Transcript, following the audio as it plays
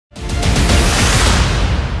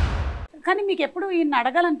కానీ మీకు ఎప్పుడు ఈయన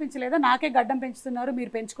అడగాలనిపించలేదా, నాకే గడ్డం పెంచుతున్నారు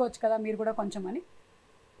మీరు పెంచుకోవచ్చు కదా మీరు కూడా కొంచెం అని?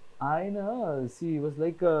 ఆయన he was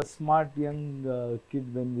like a smart young kid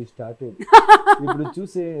when we started. ఇప్పుడు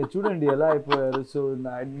చూడండి ఎలా అయిపోయారు. So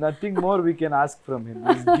nothing more we can ask from him.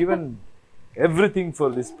 He's given everything for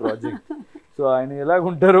this project. So ఆయన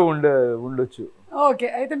ఎలాగుంటారో ఉండొచ్చు. ఓకే,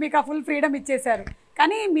 అయితే మీకు ఆ ఫుల్ ఫ్రీడమ్ ఇచ్చేసారు.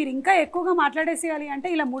 కానీ మీరు ఇంకా ఎక్కువగా మాట్లాడేసేయాలి అంటే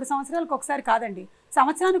ఇలా 3 సంవత్సరాలకు ఒకసారి కాదండి,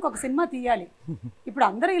 సంవత్సరానికి ఒక సినిమా తీయాలి. ఇప్పుడు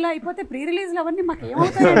అందరూ ఇలా అయిపోతే ప్రీ రిలీజ్లు అవన్నీ మాకు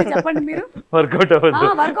ఏమవుతాయండి చెప్పండి మీరు?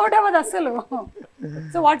 వర్కౌట్ అవ్వదు అసలు.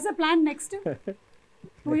 So what's the plan next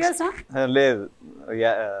 2 years? లేదు,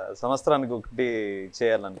 సంవత్సరానికి ఒకటి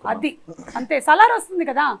చేయాలనుకున్నాను. అది అంతే. సలార్ వస్తుంది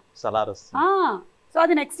కదా? సలార్ వస్తుంది. సో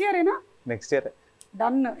అది నెక్స్ట్ ఇయరేనా? నెక్స్ట్ ఇయర్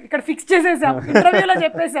డన్, ఇక్కడ ఫిక్స్ చేసేసాం, ఇంటర్వ్యూలో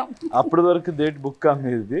చెప్పేసాం. అప్పటి వరకు డేట్ బుక్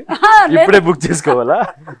కాదు, ఇప్పుడే బుక్ చేసుకోవాలా?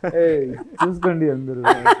 చూసుకోండి అందరూ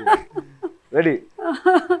ready.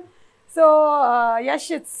 So Yash,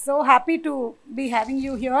 it's so happy to be having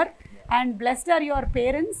you here and blessed are your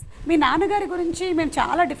parents. మీ నాన్నగారి గురించి మేము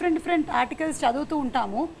చాలా డిఫరెంట్ ఆర్టికల్స్ చదువుతూ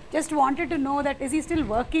ఉంటాము. Just wanted to know that is he still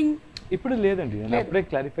working? ఇప్పుడు లేదండి, నేను అప్పుడే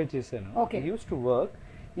క్లారిఫై చేశాను. Okay. He used to work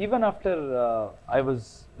even after I was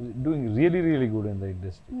doing really good in the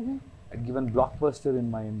industry. I'd given blockbuster in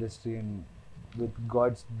my industry, and with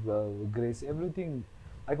God's grace, everything,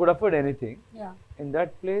 I could afford anything. Yeah. In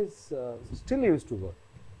that place, still he used to work.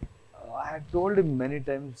 I had told him many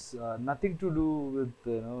times, nothing to do with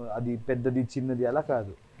adi peddadi chinnadi ala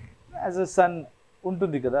kaadu. As a son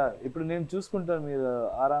untundi kada, ippudu nenu chuskuntanu meer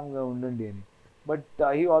aaramga undandi ani. But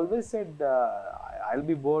he always said, I'll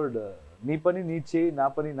be bored. నీ పని నీ చేయి, నా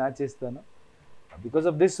పని నా చేస్తాను. Because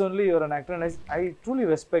of this only you're an actor, and I truly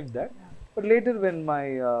respect that. But later when my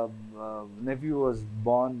nephew was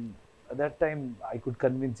born, at that time I could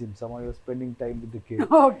convince him. Somehow he was spending time with the kid.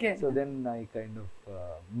 Okay. So then I kind of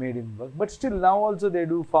made him work. But still now also they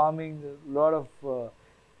do farming, a lot of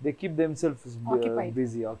they keep themselves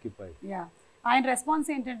busy, occupied. Yeah. ఆయన response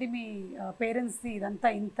ఏంటంటే మీ parents ఇదంతా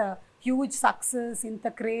ఇంత huge success, ఇంత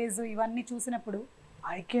craze ఇవన్నీ చూసినప్పుడు?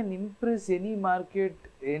 I can impress any market,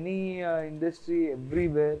 any industry,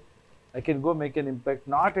 everywhere. I can go make an impact,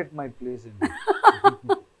 not at my place.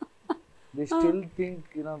 They still think,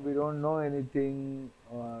 we don't know anything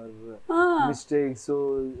or mistakes. So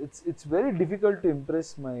it's very difficult to impress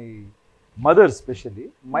my mother especially.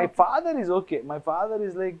 My father is okay. My father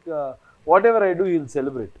is like, whatever I do, he'll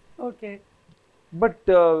celebrate. Okay. But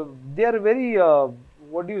they are very,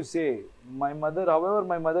 what do you say? My mother, however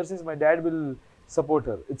my mother says, my dad will support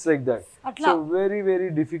her. It's like that. So very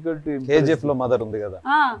difficult to impress. KGF లో mother ఉంది కదా,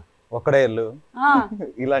 ఒక్కడే ఇల్లు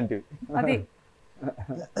ఇలాంటివి. అది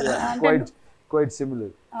quite similar.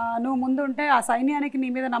 నువ్వు ముందు ఉంటే ఆ సైన్యానికి నీ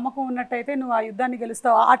మీద నమ్మకం ఉన్నట్టయితే నువ్వు ఆ యుద్ధాన్ని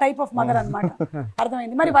గెలుస్తావు, ఆ టైప్ ఆఫ్ మదర్ అన్నమాట.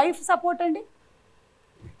 అర్థమైంది. మరి వైఫ్ సపోర్ట్ అండి?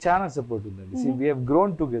 చాలా సపోర్ట్ ఉందండి. See, we have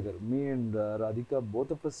grown together. Me and Radhika,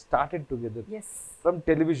 both of us started together from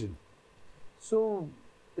television. So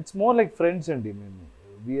it's more like friends అండి. మేము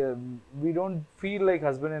we don't feel like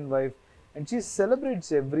husband and wife, and she celebrates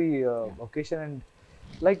every occasion. And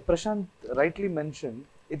like Prashanth rightly mentioned,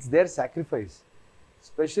 it's their sacrifice,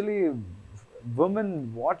 especially women,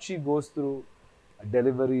 what she goes through,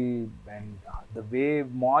 delivery, and the way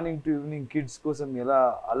morning to evening kids kosam ela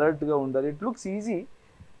alert ga undali. It looks easy,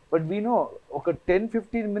 but we know okay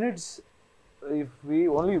 10-15 minutes if we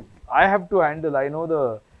only I have to handle. I know the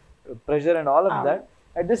pressure and all of that.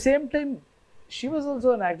 At the same time, she was also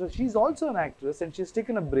an actress. She's also an actress, and she's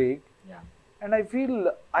taken a break. Yeah. And I feel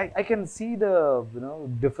I can see the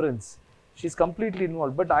difference. She's completely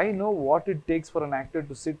involved, but I know what it takes for an actor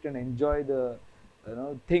to sit and enjoy the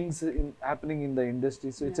things happening in the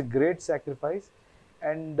industry. So it's a great sacrifice,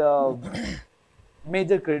 and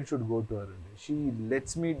major credit should go to her. She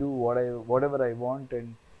lets me do whatever I want, and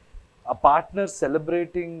a partner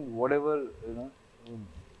celebrating whatever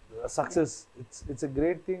success. It's a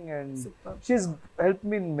great thing, and she's helped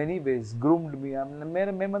me in many ways, groomed me. I mean,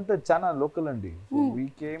 మేమంతా చాలా local అండి. We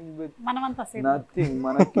came with nothing.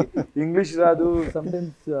 మనకి English రాదు.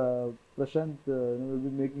 Sometimes Prashanth will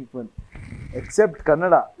be making fun, except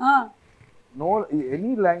Kannada. No,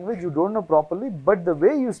 any language you don't know properly, but the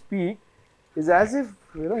way you speak is as if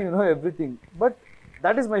you know everything. But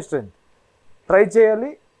that is my strength. Try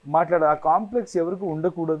చేయాలి, మాట్లాడాలి. ఆ complex ఎవరికి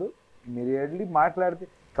ఉండకూడదు. మీరు ఎడ్లీ మాట్లాడితే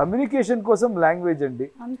communication కోసం language అండి.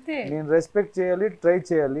 నేను రెస్పెక్ట్ చేయాలి, ట్రై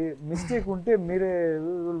చేయాలి. మిస్టేక్ ఉంటే మీరే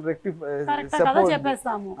రెక్టిఫై సపోర్ట్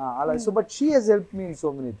అలా. So but she has helped me in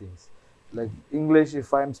so many things. Like English,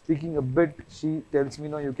 if I'm speaking a bit, she tells me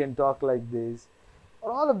no you can talk like this.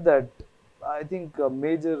 All of that I think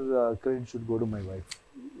major credit should go to my wife.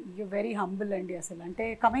 You very humble అండి అసలు. అంటే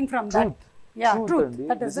coming from that Yeah, truth truth. Andy.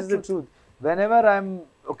 That is This the is the truth. Whenever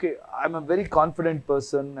I'm a very confident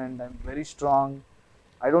person and I'm very strong.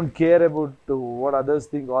 I don't care about what others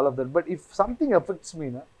think, all of that. But if something affects me,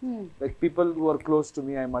 like people who are close to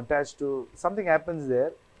me, I'm attached to, something happens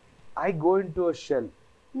there, I go into a shell.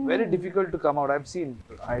 Very difficult to come out. I've seen,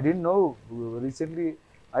 I didn't know, recently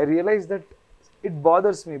I realized that it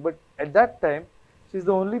bothers me. But at that time, she's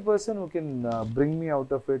the only person who can bring me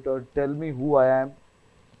out of it or tell me who I am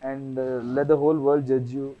and let the whole world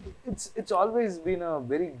judge you. It's always been a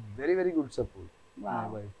very, very, very good support. Wow. My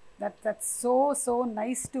wife. That's so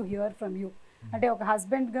nice to hear from you. అంటే ఒక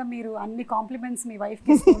హస్బెండ్గా మీరు అన్ని compliments మీ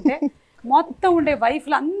వైఫ్కి ఇస్తుంటే మొత్తం ఉండే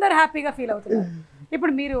వైఫ్లు అందరు హ్యాపీగా ఫీల్ అవుతున్నారు.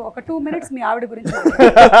 ఇప్పుడు మీరు ఒక 2 minutes మీ ఆవిడ గురించి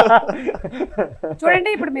చూడండి.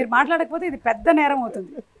 ఇప్పుడు మీరు మాట్లాడకపోతే ఇది పెద్ద నేరం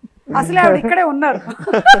అవుతుంది. అసలే ఆవిడ ఇక్కడే ఉన్నారు.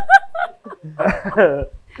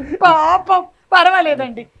 పాపం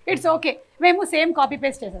పర్వాలేదండి, ఇట్స్ ఓకే. మేము సేమ్ కాపీ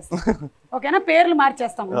పేస్ట్ చేసేస్తాం, ఓకేనా? పేర్లు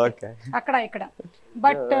మార్చేస్తాం అక్కడ ఇక్కడ.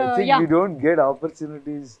 But we don't get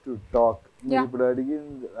opportunities to talk. But again,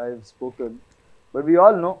 I've spoken, but we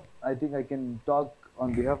all know, I think I can talk on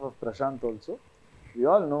behalf of Prashanth also. We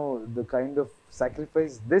all know the kind of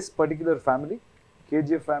sacrifice this particular family,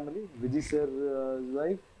 KGF family, Vijay sir's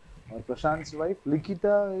wife or Prashanth's wife,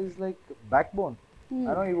 Likita is like backbone.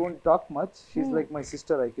 I know he won't talk much. She's like my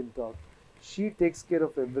sister. I can talk. She takes care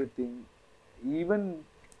of everything. Even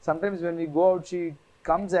sometimes when we go out, she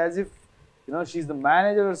comes as if, you know, she's the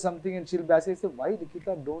manager or something, and she'll basically say, "Why,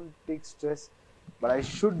 Nikita, don't take stress." But I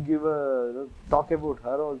should give a talk about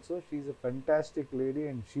her also. She's a fantastic lady,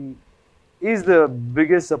 and she is the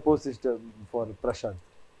biggest support system for Prashanth.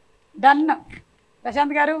 Done.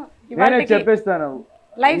 Prashanth garu, నేను చెప్పేస్తాను.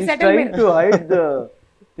 Life settle. Trying to hide the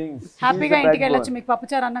things. హ్యాపీగా ఇంటికి వెళ్ళొచ్చు, మీకు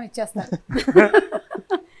పప్పుచారు అన్నం ఇచ్చేస్తారు.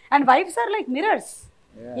 And wives are like mirrors.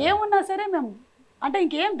 ఏమున్నా సరే మేము అంటే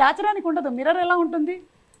ఇంకేం దాచడానికి ఉండదు. మిర్రర్ ఎలా ఉంటుంది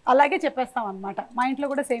అలాగే చెప్పేస్తాం అన్నమాట. మా ఇంట్లో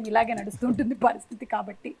కూడా సేమ్ ఇలాగే నడుస్తుంటుంది పరిస్థితి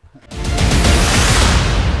కాబట్టి.